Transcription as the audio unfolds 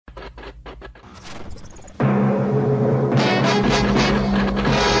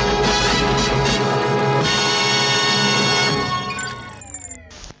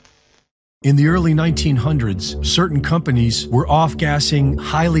In the early 1900s, certain companies were off-gassing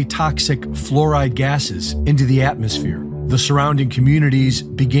highly toxic fluoride gases into the atmosphere. The surrounding communities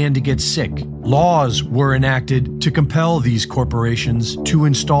began to get sick. Laws were enacted to compel these corporations to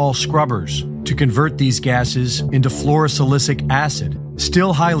install scrubbers to convert these gases into fluorosilicic acid,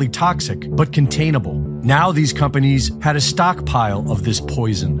 still highly toxic but containable. Now these companies had a stockpile of this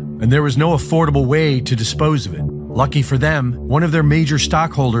poison, and there was no affordable way to dispose of it. Lucky for them, one of their major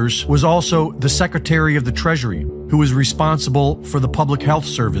stockholders was also the Secretary of the Treasury, who was responsible for the Public Health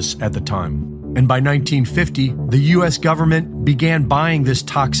Service at the time. And by 1950, the U.S. government began buying this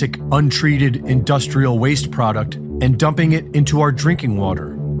toxic, untreated industrial waste product and dumping it into our drinking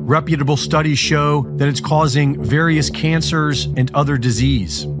water. Reputable studies show that it's causing various cancers and other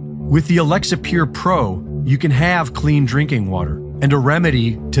disease. With the Alexa Pure Pro, you can have clean drinking water and a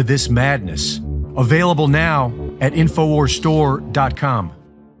remedy to this madness. Available now at InfoWarsStore.com.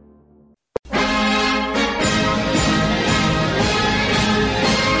 The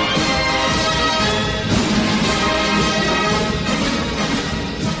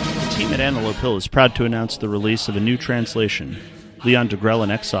team at Antelope Hill is proud to announce the release of a new translation, Leon Degrelle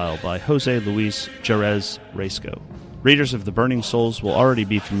in Exile by Jose Luis Jerez Resco. Readers of The Burning Souls will already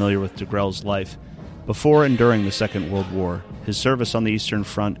be familiar with Degrelle's life before and during the Second World War, his service on the Eastern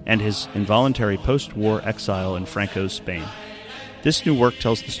Front, and his involuntary post-war exile in Franco's Spain. This new work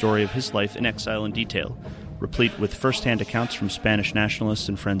tells the story of his life in exile in detail, replete with first-hand accounts from Spanish nationalists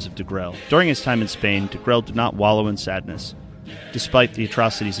and friends of Degrelle. During his time in Spain, Degrelle did not wallow in sadness, despite the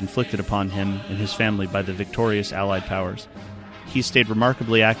atrocities inflicted upon him and his family by the victorious Allied powers. He stayed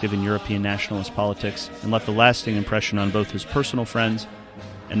remarkably active in European nationalist politics and left a lasting impression on both his personal friends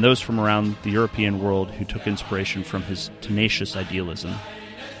and those from around the European world who took inspiration from his tenacious idealism.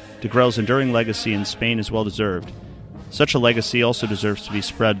 Degrelle's enduring legacy in Spain is well-deserved. Such a legacy also deserves to be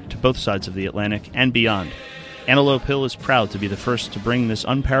spread to both sides of the Atlantic and beyond. Antelope Hill is proud to be the first to bring this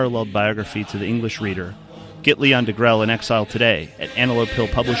unparalleled biography to the English reader. Get Leon Degrelle in Exile today at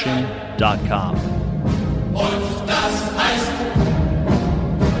AntelopeHillPublishing.com.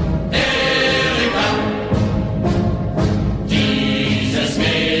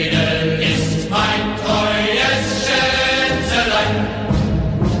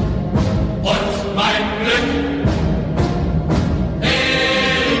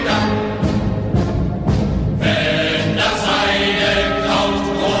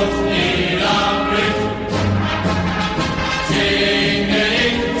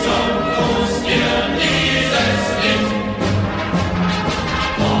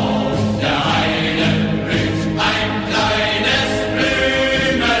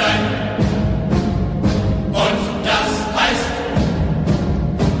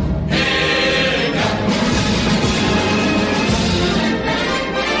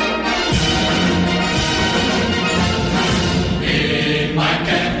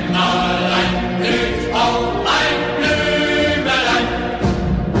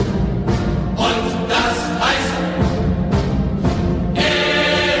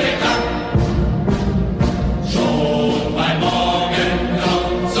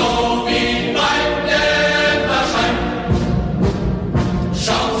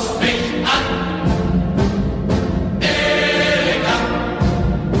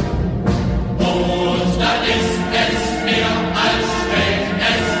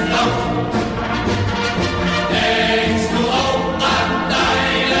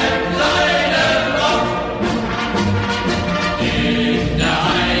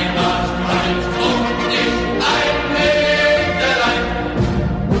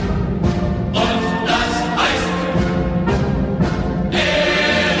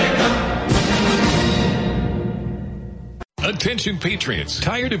 Attention patriots,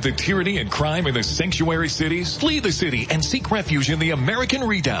 tired of the tyranny and crime in the sanctuary cities? Flee the city and seek refuge in the American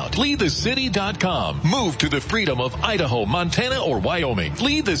Redoubt. FleeTheCity.com. Move to the freedom of Idaho, Montana, or Wyoming.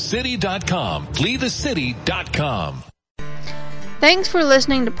 FleeTheCity.com. FleeTheCity.com. Thanks for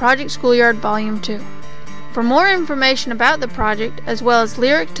listening to Project Schoolyard Volume 2. For more information about the project, as well as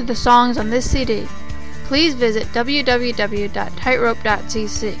lyrics to the songs on this CD, please visit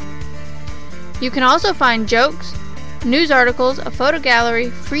www.tightrope.cc. You can also find jokes, news articles, a photo gallery,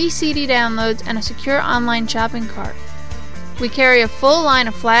 free CD downloads, and a secure online shopping cart. We carry a full line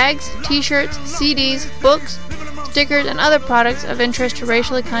of flags, t-shirts, CDs, books, stickers, and other products of interest to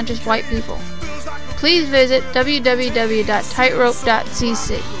racially conscious white people. Please visit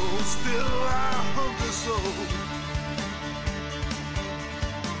www.tightrope.cc.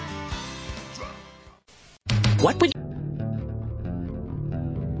 What would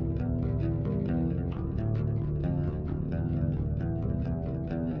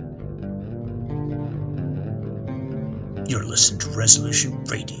listen to Resolution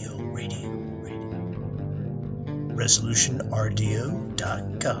Radio.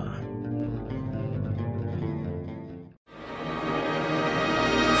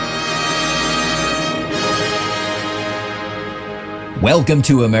 Welcome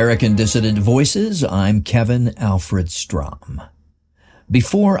to American Dissident Voices. I'm Kevin Alfred Strom.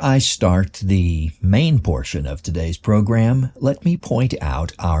 Before I start the main portion of today's program, let me point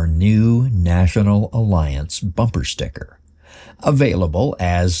out our new National Alliance bumper sticker. Available,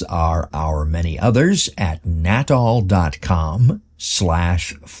 as are our many others, at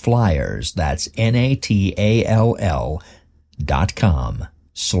natall.com/flyers. That's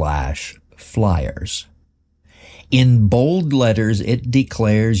natall.com/flyers. In bold letters, it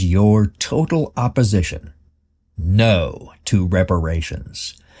declares your total opposition. No to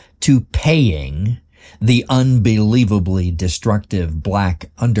reparations, to paying the unbelievably destructive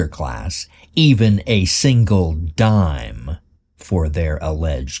black underclass even a single dime for their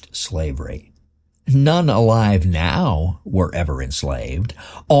alleged slavery. None alive now were ever enslaved.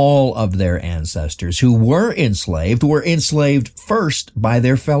 All of their ancestors who were enslaved first by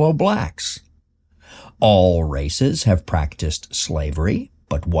their fellow blacks. All races have practiced slavery,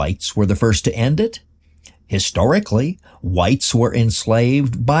 but whites were the first to end it. Historically, whites were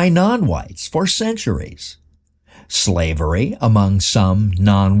enslaved by non-whites for centuries. Slavery among some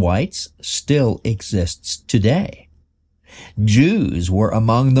non-whites still exists today. Jews were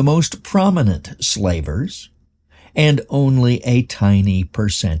among the most prominent slavers, and only a tiny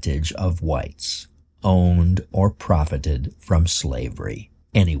percentage of whites owned or profited from slavery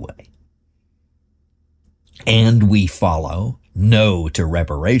anyway. And we follow no to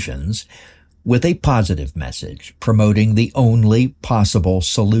reparations with a positive message promoting the only possible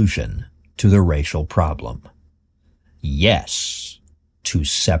solution to the racial problem. Yes to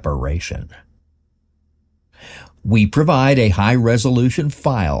separation. We provide a high-resolution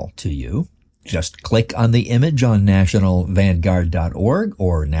file to you. Just click on the image on nationalvanguard.org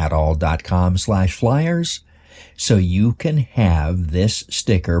or natall.com/flyers so you can have this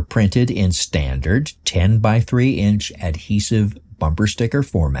sticker printed in standard 10 by 3 inch adhesive bumper sticker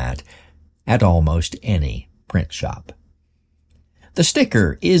format at almost any print shop. The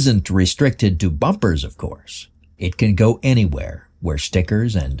sticker isn't restricted to bumpers, of course. It can go anywhere where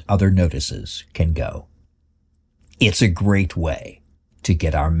stickers and other notices can go. It's a great way to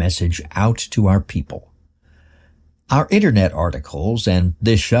get our message out to our people. Our internet articles and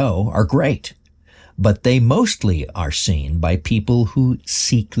this show are great, but they mostly are seen by people who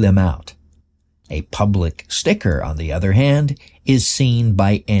seek them out. A public sticker, on the other hand, is seen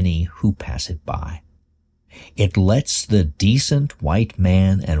by any who pass it by. It lets the decent white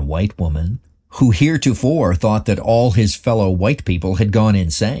man and white woman, who heretofore thought that all his fellow white people had gone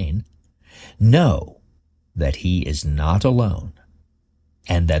insane, know that he is not alone,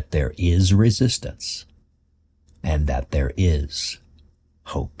 and that there is resistance, and that there is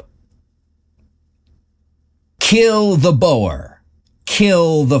hope. Kill the Boer,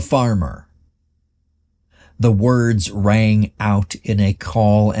 kill the farmer. The words rang out in a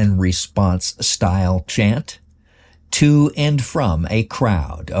call and response style chant to and from a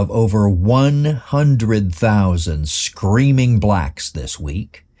crowd of over 100,000 screaming blacks this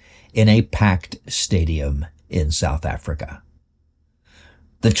week in a packed stadium in South Africa.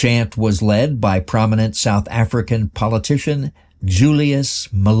 The chant was led by prominent South African politician Julius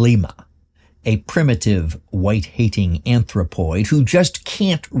Malema, a primitive, white-hating anthropoid who just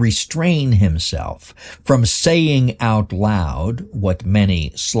can't restrain himself from saying out loud what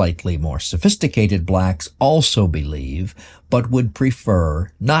many slightly more sophisticated blacks also believe, but would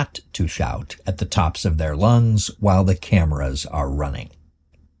prefer not to shout at the tops of their lungs while the cameras are running.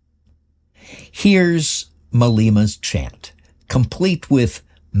 Here's Malema's chant, complete with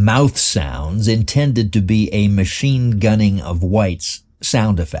mouth sounds intended to be a machine gunning of whites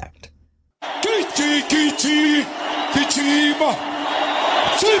sound effect. Kichi, kichi, kichima,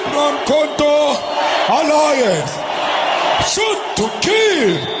 Sibram Konto, Alliance, shoot to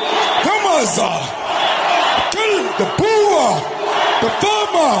kill, Yamaza, kill the poor, the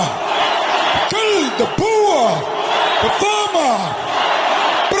farmer, kill the poor, the farmer,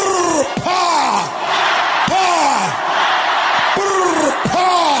 brr, pa, pa, brr,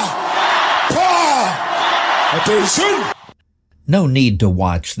 pa, pa, attention. No need to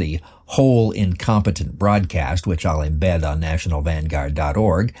watch the whole incompetent broadcast, which I'll embed on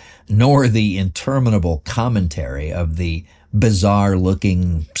nationalvanguard.org, nor the interminable commentary of the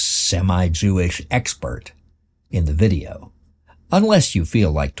bizarre-looking semi-Jewish expert in the video, unless you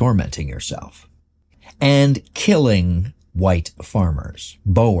feel like tormenting yourself. And killing white farmers,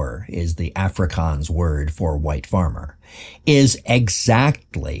 Boer is the Afrikaans word for white farmer, is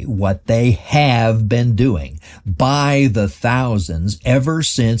exactly what they have been doing by the thousands ever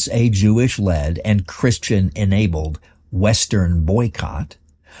since a Jewish-led and Christian-enabled Western boycott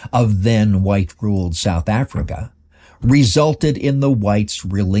of then white-ruled South Africa resulted in the whites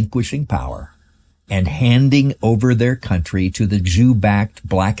relinquishing power and handing over their country to the Jew-backed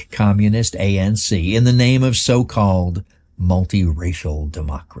black communist ANC in the name of so-called multiracial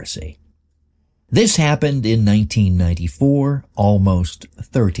democracy. This happened in 1994, almost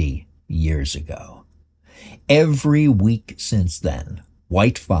 30 years ago. Every week since then,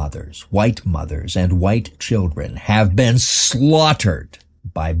 white fathers, white mothers, and white children have been slaughtered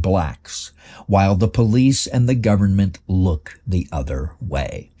by blacks, while the police and the government look the other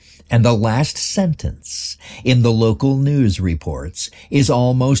way. And the last sentence in the local news reports is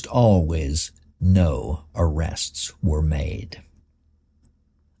almost always, "No arrests were made."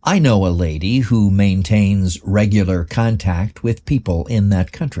 I know a lady who maintains regular contact with people in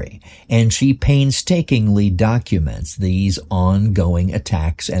that country, and she painstakingly documents these ongoing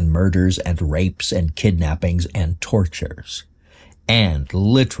attacks and murders and rapes and kidnappings and tortures. And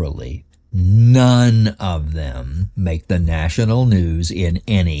literally none of them make the national news in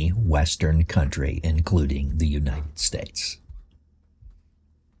any Western country, including the United States.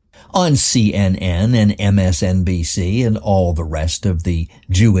 On CNN and MSNBC and all the rest of the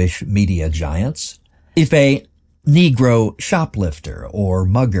Jewish media giants, if a Negro shoplifter or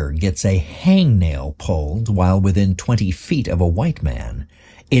mugger gets a hangnail pulled while within 20 feet of a white man,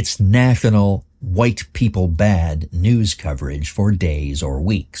 it's national white people bad news coverage for days or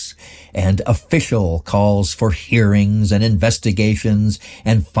weeks, and official calls for hearings and investigations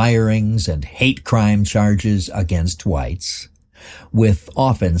and firings and hate crime charges against whites, with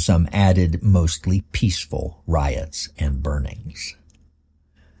often some added mostly peaceful riots and burnings.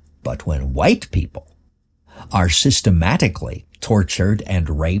 But when white people are systematically tortured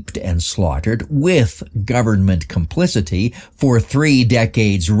and raped and slaughtered with government complicity for 3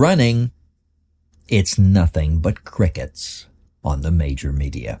 decades running, it's nothing but crickets on the major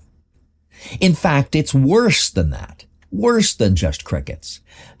media. In fact, it's worse than that, worse than just crickets.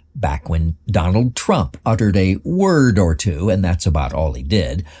 Back when Donald Trump uttered a word or two, and that's about all he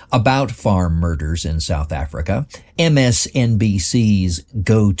did, about farm murders in South Africa, MSNBC's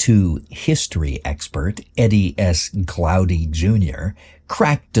go-to history expert, Eddie S. Glaudy Jr.,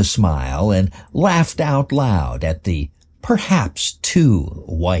 cracked a smile and laughed out loud at the perhaps 2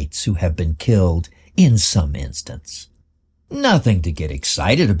 whites who have been killed in some instance. Nothing to get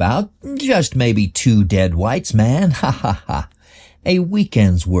excited about, just maybe 2 dead whites, man, ha ha ha. A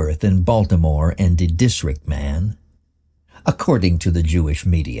weekend's worth in Baltimore and the district, man. According to the Jewish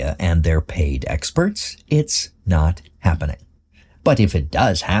media and their paid experts, it's not happening. But if it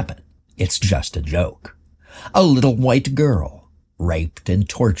does happen, it's just a joke. A little white girl, raped and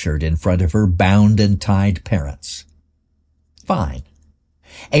tortured in front of her bound and tied parents. Fine.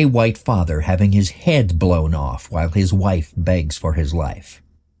 A white father having his head blown off while his wife begs for his life.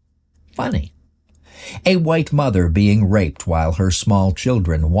 Funny. A white mother being raped while her small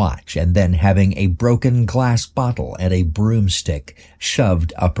children watch and then having a broken glass bottle and a broomstick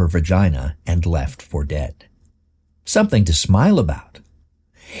shoved up her vagina and left for dead. Something to smile about.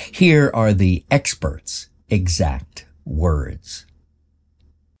 Here are the experts' exact words.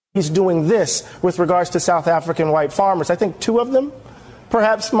 He's doing this with regards to South African white farmers. I think 2 of them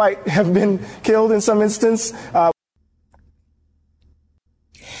perhaps might have been killed in some instance.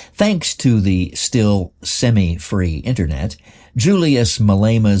 Thanks to the still semi-free internet, Julius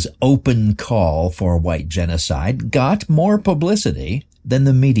Malema's open call for white genocide got more publicity than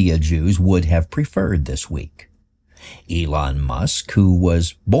the media Jews would have preferred this week. Elon Musk, who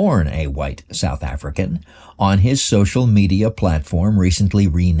was born a white South African, on his social media platform recently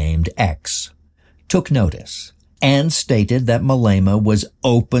renamed X, took notice and stated that Malema was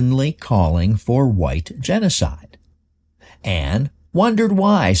openly calling for white genocide, and wondered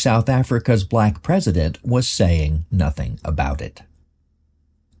why South Africa's black president was saying nothing about it.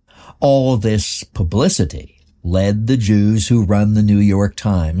 All this publicity led the Jews who run the New York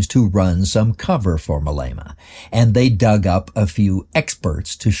Times to run some cover for Malema, and they dug up a few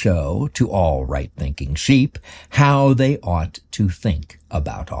experts to show to all right-thinking sheep how they ought to think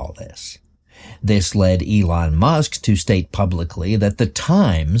about all this. This led Elon Musk to state publicly that the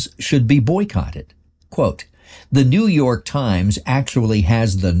Times should be boycotted. Quote, "The New York Times actually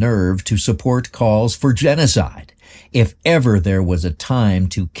has the nerve to support calls for genocide. If ever there was a time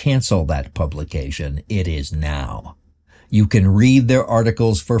to cancel that publication, it is now." You can read their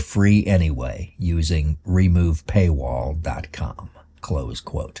articles for free anyway using removepaywall.com. Close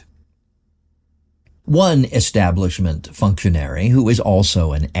quote. One establishment functionary who is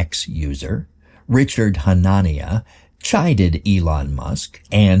also an ex-user, Richard Hanania, chided Elon Musk,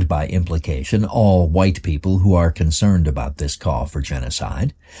 and by implication all white people who are concerned about this call for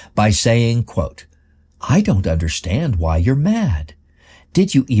genocide, by saying, quote, "I don't understand why you're mad.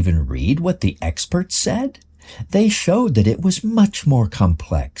 Did you even read what the experts said? They showed that it was much more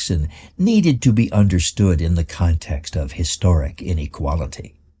complex and needed to be understood in the context of historic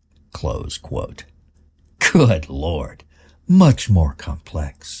inequality." Close quote. Good Lord. Much more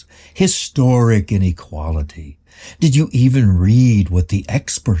complex. Historic inequality. Did you even read what the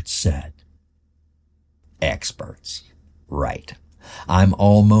experts said? Experts. Right. I'm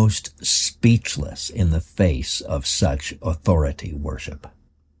almost speechless in the face of such authority worship.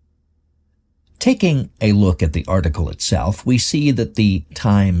 Taking a look at the article itself, we see that the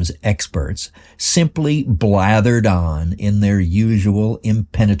Times experts simply blathered on in their usual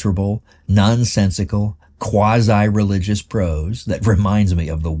impenetrable, nonsensical, quasi-religious prose that reminds me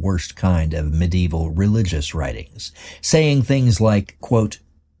of the worst kind of medieval religious writings, saying things like, quote,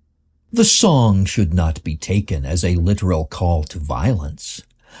 "The song should not be taken as a literal call to violence.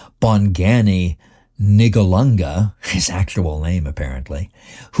 Bongani Nigalunga, his actual name apparently,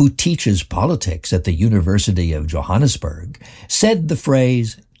 who teaches politics at the University of Johannesburg, said the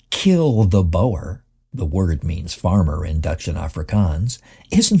phrase, 'kill the Boer,' the word means farmer in Dutch and Afrikaans,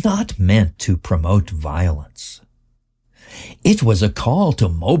 is not meant to promote violence. It was a call to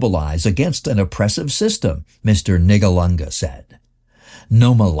mobilize against an oppressive system," Mr. Nigalunga said.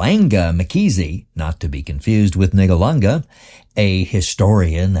 Nomalanga Mkhize, not to be confused with Nigalunga, a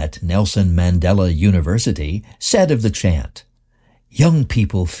historian at Nelson Mandela University, said of the chant, "Young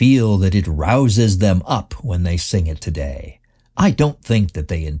people feel that it rouses them up when they sing it today. I don't think that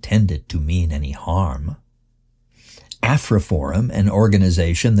they intend it to mean any harm." AfriForum, an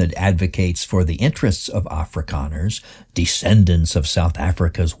organization that advocates for the interests of Afrikaners, descendants of South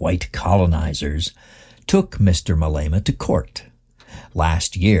Africa's white colonizers, took Mr. Malema to court.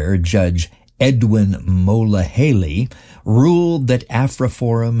 Last year, Judge Edwin Molaheli ruled that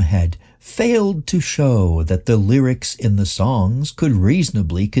AfriForum had failed to show that the lyrics in the songs could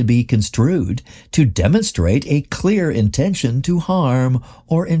reasonably be construed to demonstrate a clear intention to harm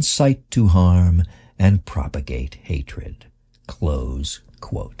or incite to harm and propagate hatred. Close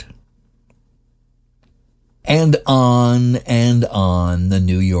quote. And on the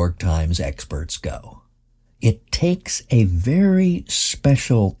New York Times experts go. It takes a very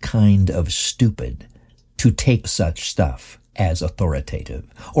special kind of stupid to take such stuff as authoritative,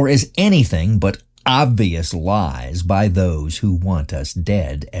 or as anything but obvious lies by those who want us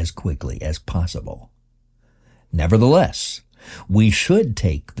dead as quickly as possible. Nevertheless, we should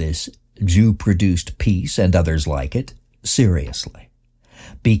take this Jew-produced piece and others like it seriously,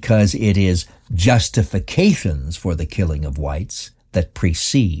 because it is justifications for the killing of whites that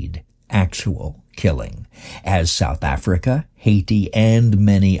precede actual killing, as South Africa, Haiti, and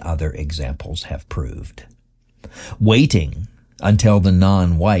many other examples have proved. Waiting until the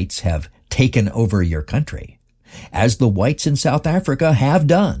non-whites have taken over your country, as the whites in South Africa have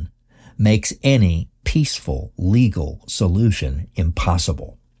done, makes any peaceful legal solution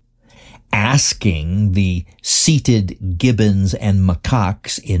impossible. Asking the seated gibbons and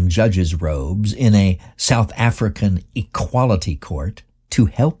macaques in judges' robes in a South African equality court to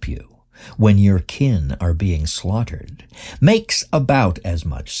help you when your kin are being slaughtered makes about as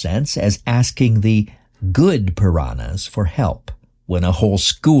much sense as asking the good piranhas for help when a whole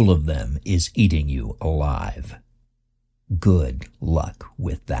school of them is eating you alive. Good luck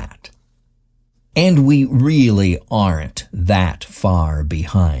with that. And we really aren't that far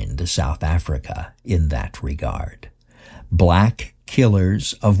behind South Africa in that regard. Black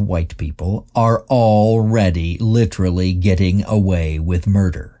killers of white people are already literally getting away with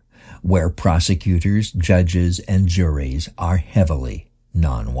murder, where prosecutors, judges, and juries are heavily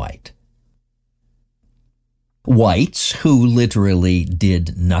non-white. Whites who literally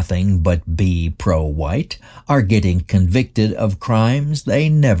did nothing but be pro-white are getting convicted of crimes they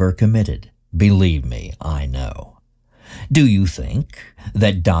never committed. Believe me, I know. Do you think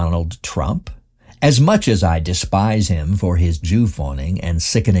that Donald Trump, as much as I despise him for his Jew-phoning and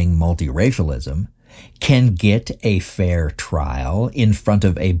sickening multiracialism, can get a fair trial in front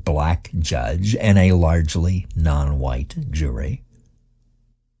of a black judge and a largely non-white jury?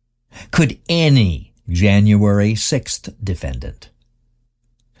 Could any January 6th defendant?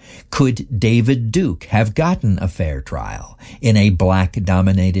 Could David Duke have gotten a fair trial in a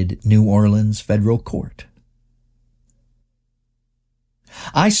black-dominated New Orleans federal court?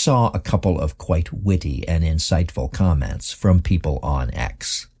 I saw a couple of quite witty and insightful comments from people on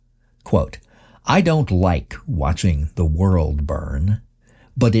X. Quote, "I don't like watching the world burn,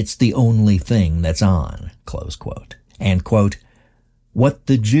 but it's the only thing that's on," close quote. And quote, "What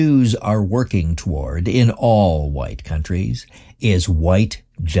the Jews are working toward in all white countries is white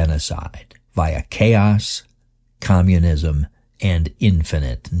genocide via chaos, communism, and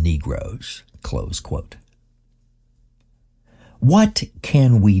infinite Negroes," close quote. What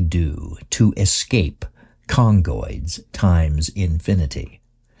can we do to escape Congoids times infinity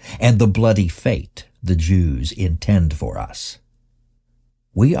and the bloody fate the Jews intend for us?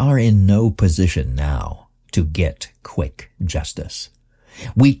 We are in no position now to get quick justice.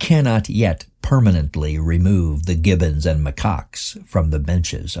 We cannot yet permanently remove the Gibbons and McCocks from the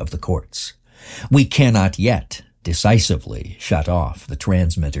benches of the courts. We cannot yet decisively shut off the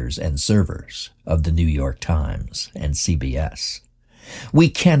transmitters and servers of the New York Times and CBS. We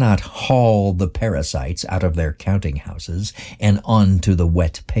cannot haul the parasites out of their counting houses and onto the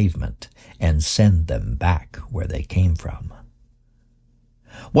wet pavement and send them back where they came from.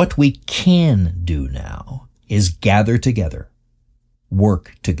 What we can do now is gather together,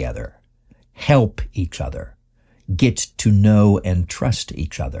 work together, help each other, get to know and trust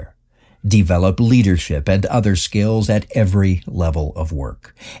each other, develop leadership and other skills at every level of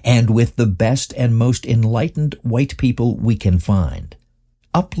work, and with the best and most enlightened white people we can find,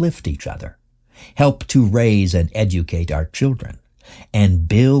 uplift each other, help to raise and educate our children, and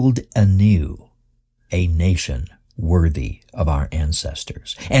build anew a nation worthy of our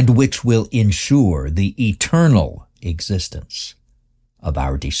ancestors, and which will ensure the eternal existence of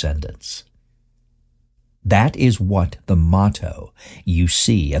our descendants. That is what the motto you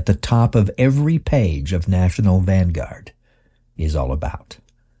see at the top of every page of National Vanguard is all about.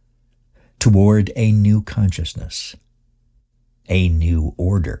 Toward a new consciousness, a new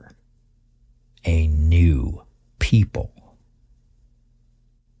order, a new people.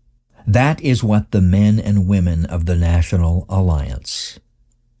 That is what the men and women of the National Alliance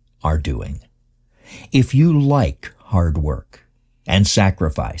are doing. If you like hard work and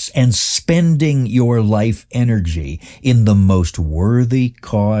sacrifice and spending your life energy in the most worthy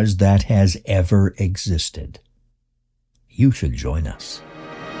cause that has ever existed, you should join us.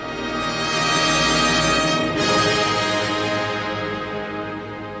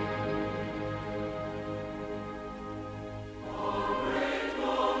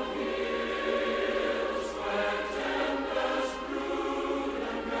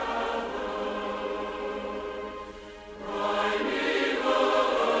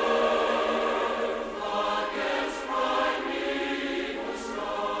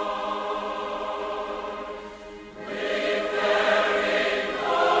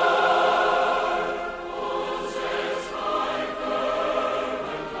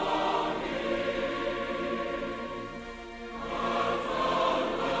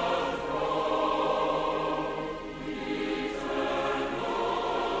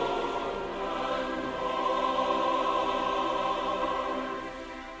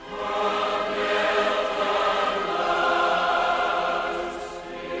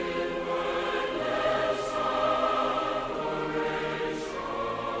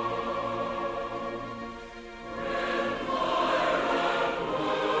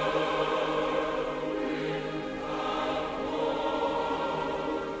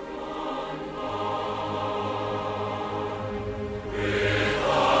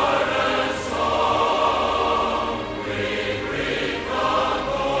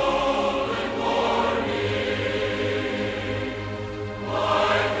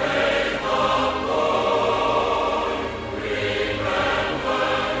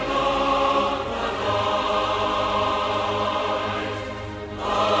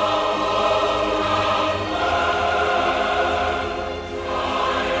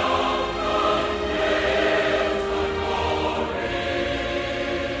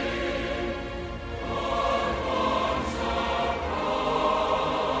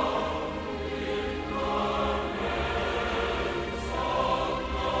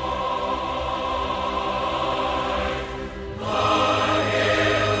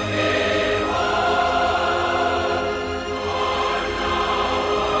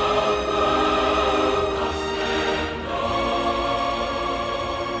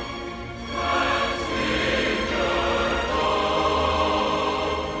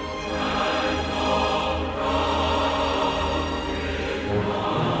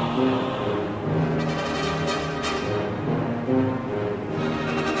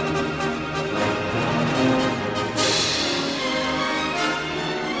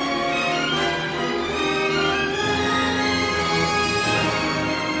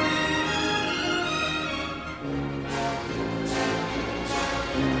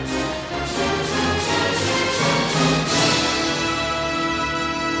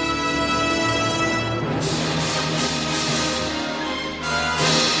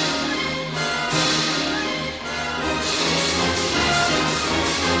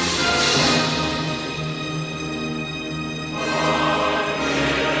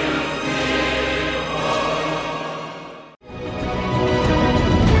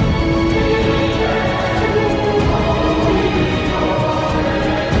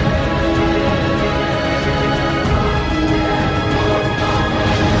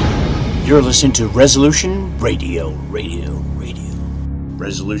 You're listening to Resolution Radio.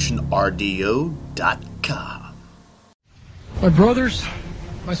 ResolutionRDO.com. My brothers,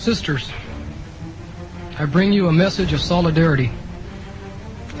 my sisters, I bring you a message of solidarity,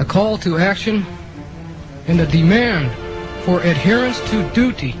 a call to action, and a demand for adherence to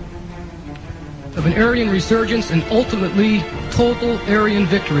duty of an Aryan resurgence and ultimately total Aryan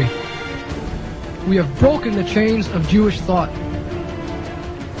victory. We have broken the chains of Jewish thought.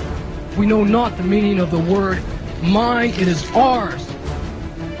 We know not the meaning of the word mine, it is ours.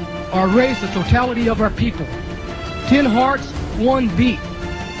 Our race, the totality of our people. 10 hearts, 1 beat.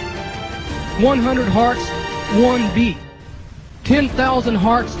 100 hearts, 1 beat. 10,000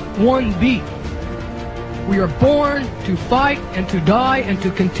 hearts, 1 beat. We are born to fight and to die and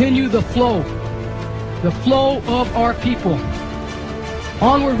to continue the flow of our people.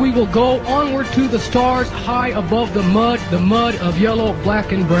 Onward we will go, onward to the stars, high above the mud of yellow,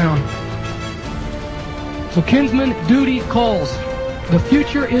 black, and brown. So kinsman, duty calls. The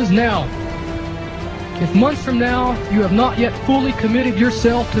future is now. If months from now you have not yet fully committed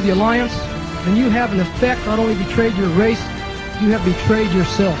yourself to the alliance, then you have in effect not only betrayed your race, you have betrayed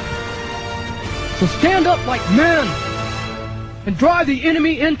yourself. So stand up like men and drive the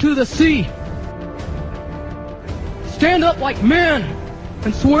enemy into the sea. Stand up like men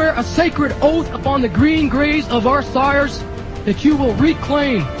and swear a sacred oath upon the green graves of our sires that you will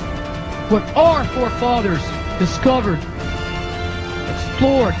reclaim what our forefathers discovered,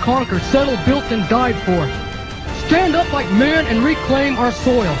 explored, conquered, settled, built, and died for. Stand up like men and reclaim our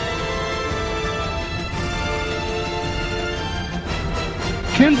soil.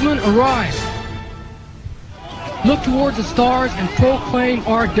 Kinsmen, arise. Look towards the stars and proclaim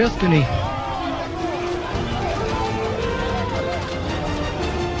our destiny.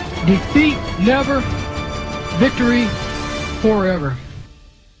 Defeat never, victory forever.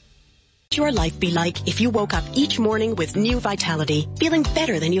 Your life be like if you woke up each morning with new vitality, feeling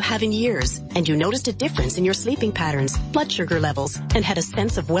better than you have in years, and you noticed a difference in your sleeping patterns, blood sugar levels, and had a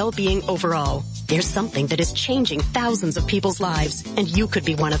sense of well-being overall. There's something that is changing thousands of people's lives, and you could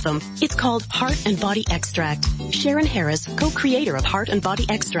be one of them. It's called Heart and Body Extract. Sharon Harris, co-creator of Heart and Body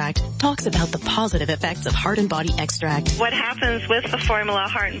Extract, talks about the positive effects of Heart and Body Extract. What happens with the formula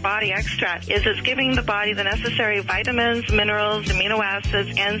Heart and Body Extract is it's giving the body the necessary vitamins, minerals, amino acids,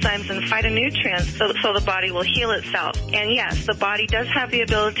 enzymes, and phytonutrients so the body will heal itself. And yes, the body does have the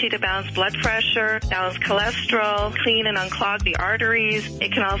ability to balance blood pressure, balance cholesterol, clean and unclog the arteries.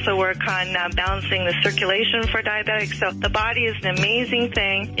 It can also work on balancing the circulation for diabetics. So the body is an amazing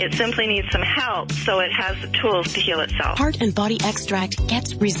thing. It simply needs some help so it has the tools to heal itself. Heart and Body Extract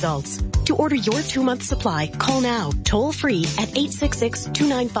gets results. To order your 2-month supply, call now, toll free at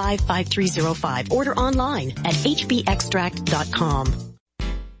 866-295-5305. Order online at hbextract.com.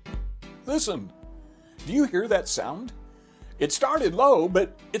 Listen, do you hear that sound? It started low,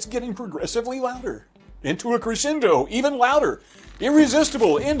 but it's getting progressively louder. Into a crescendo, even louder.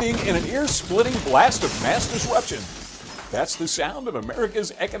 Irresistible, ending in an ear-splitting blast of mass disruption. That's the sound of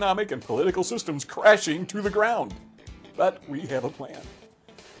America's economic and political systems crashing to the ground. But we have a plan.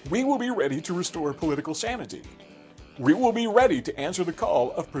 We will be ready to restore political sanity. We will be ready to answer the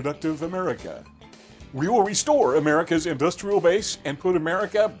call of productive America. We will restore America's industrial base and put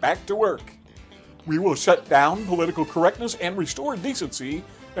America back to work. We will shut down political correctness and restore decency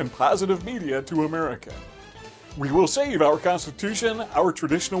and positive media to America. We will save our Constitution, our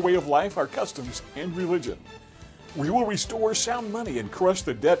traditional way of life, our customs, and religion. We will restore sound money and crush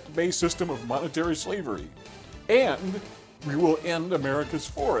the debt-based system of monetary slavery. And we will end America's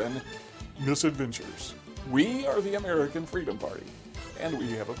foreign misadventures. We are the American Freedom Party, and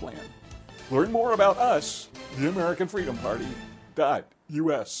we have a plan. Learn more about us, the American Freedom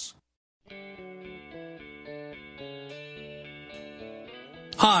Party.us.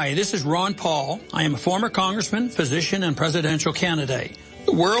 Hi, this is Ron Paul. I am a former congressman, physician, and presidential candidate.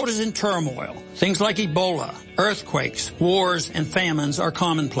 The world is in turmoil. Things like Ebola, earthquakes, wars, and famines are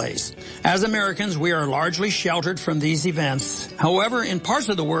commonplace. As Americans, we are largely sheltered from these events. However, in parts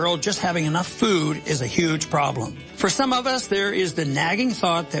of the world, just having enough food is a huge problem. For some of us, there is the nagging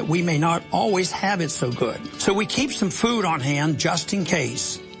thought that we may not always have it so good. So we keep some food on hand just in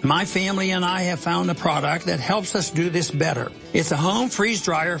case. My family and I have found a product that helps us do this better. It's a home freeze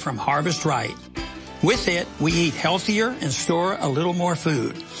dryer from Harvest Right. With it, we eat healthier and store a little more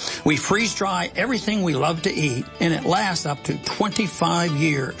food. We freeze dry everything we love to eat, and it lasts up to 25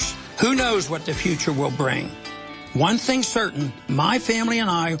 years. Who knows what the future will bring? One thing's certain, my family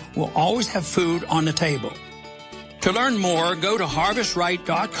and I will always have food on the table. To learn more, go to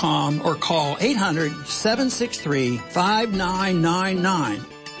harvestright.com or call 800-763-5999.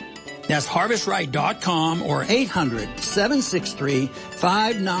 That's harvestright.com or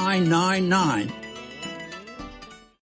 800-763-5999.